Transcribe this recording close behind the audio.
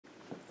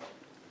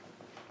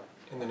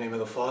In the name of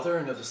the Father,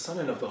 and of the Son,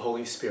 and of the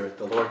Holy Spirit,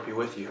 the Lord be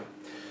with you.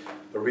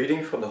 A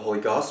reading from the Holy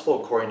Gospel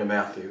according to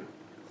Matthew.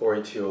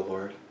 Glory to you, O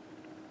Lord.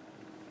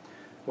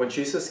 When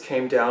Jesus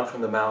came down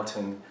from the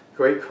mountain,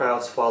 great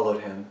crowds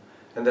followed him,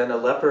 and then a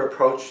leper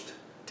approached,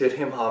 did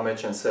him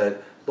homage, and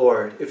said,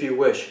 "Lord, if you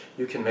wish,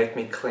 you can make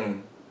me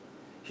clean."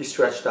 He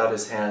stretched out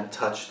his hand,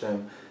 touched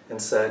him, and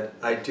said,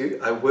 I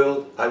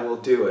will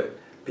do it,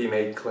 be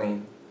made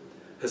clean."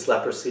 His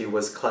leprosy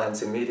was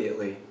cleansed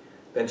immediately.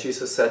 Then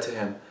Jesus said to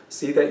him,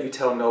 "See that you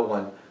tell no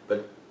one,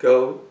 but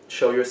go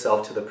show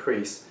yourself to the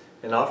priest,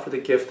 and offer the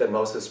gift that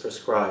Moses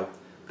prescribed.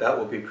 That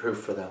will be proof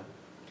for them."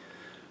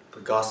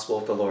 The Gospel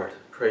of the Lord.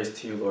 Praise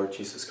to you, Lord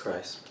Jesus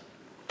Christ.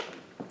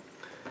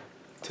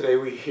 Today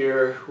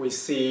we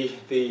see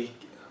the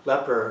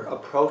leper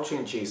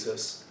approaching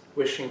Jesus,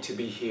 wishing to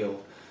be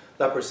healed.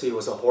 Leprosy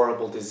was a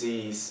horrible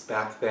disease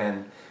back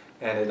then,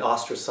 and it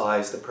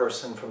ostracized the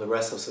person from the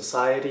rest of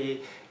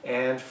society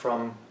and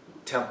from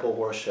temple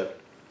worship.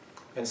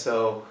 And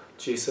so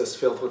Jesus,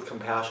 filled with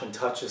compassion,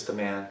 touches the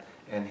man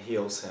and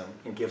heals him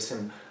and gives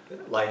him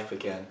life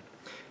again.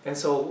 And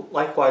so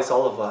likewise,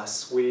 all of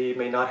us, we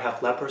may not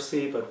have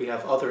leprosy, but we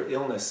have other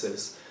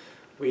illnesses.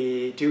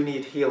 We do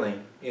need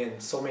healing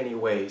in so many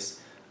ways.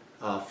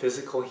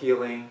 Physical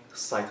healing,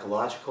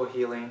 psychological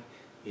healing,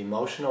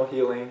 emotional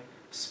healing,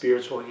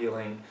 spiritual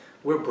healing.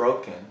 We're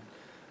broken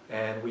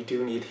and we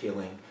do need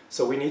healing.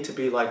 So we need to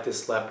be like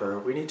this leper.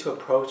 We need to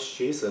approach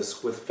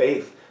Jesus with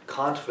faith,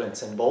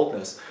 confidence, and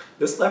boldness.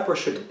 This leper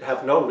should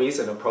have no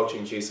reason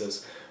approaching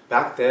Jesus.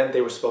 Back then,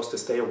 they were supposed to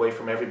stay away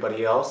from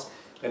everybody else,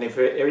 and if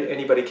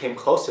anybody came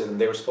close to them,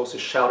 they were supposed to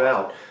shout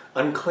out,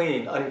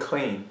 "Unclean,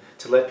 unclean,"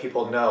 to let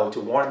people know,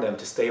 to warn them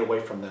to stay away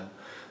from them.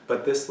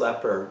 But this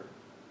leper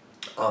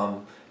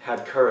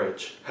had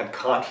courage, had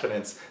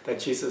confidence that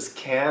Jesus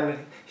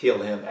can heal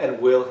him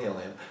and will heal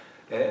him.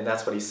 And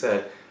that's what he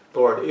said,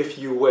 "Lord, if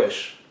you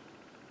wish,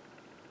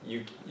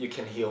 you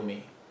can heal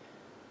me.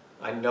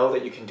 I know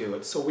that you can do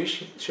it." So we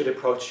should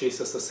approach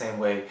Jesus the same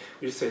way.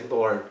 We should say,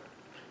 "Lord,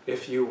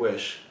 if you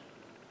wish,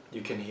 you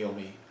can heal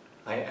me.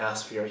 I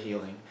ask for your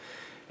healing."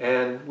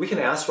 And we can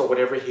ask for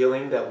whatever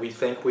healing that we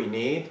think we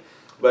need,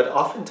 but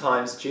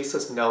oftentimes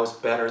Jesus knows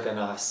better than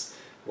us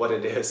what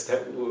it is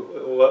that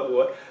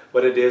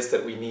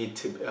we need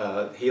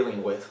to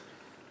healing with.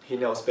 He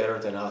knows better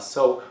than us.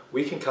 So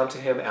we can come to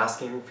him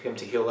asking him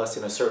to heal us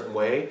in a certain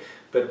way,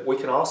 but we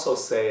can also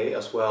say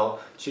as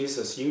well,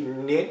 "Jesus, you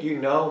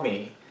know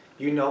me.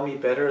 You know me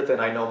better than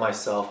I know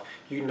myself.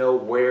 You know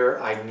where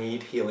I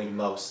need healing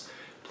most.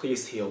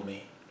 Please heal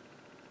me.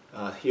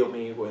 Heal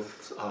me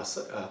with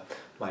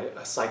my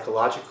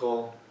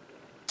psychological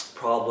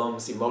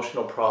problems,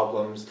 emotional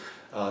problems,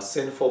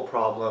 sinful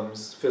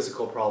problems,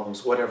 physical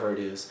problems, whatever it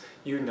is.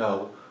 You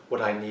know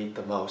what I need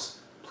the most.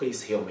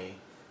 Please heal me."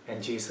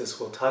 And Jesus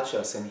will touch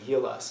us and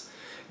heal us.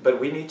 But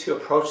we need to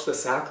approach the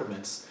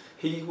sacraments.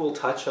 He will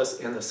touch us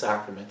in the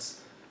sacraments,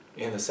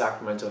 in the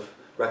sacrament of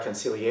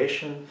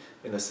reconciliation,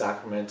 in the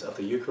sacrament of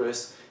the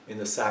Eucharist, in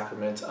the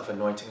sacrament of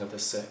anointing of the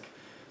sick.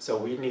 So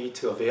we need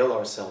to avail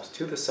ourselves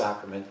to the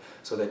sacrament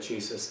so that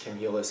Jesus can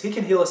heal us. He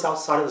can heal us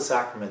outside of the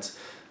sacraments,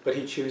 but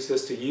he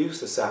chooses to use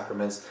the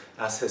sacraments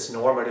as his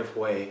normative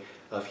way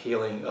of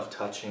healing, of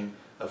touching,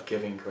 of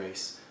giving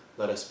grace.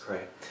 Let us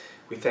pray.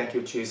 We thank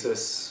you,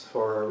 Jesus,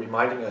 for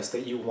reminding us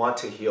that you want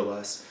to heal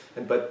us,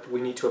 but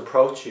we need to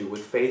approach you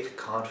with faith,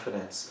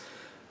 confidence,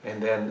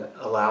 and then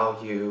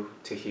allow you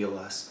to heal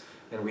us.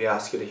 And we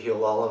ask you to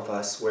heal all of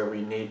us where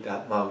we need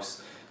that most.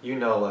 You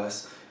know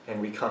us,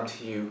 and we come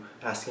to you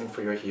asking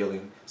for your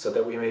healing so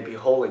that we may be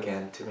whole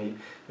again,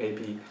 may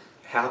be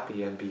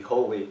happy and be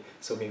holy,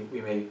 so we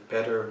may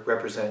better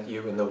represent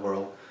you in the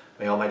world.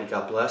 May Almighty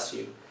God bless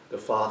you, the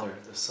Father,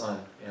 the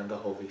Son, and the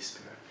Holy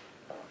Spirit.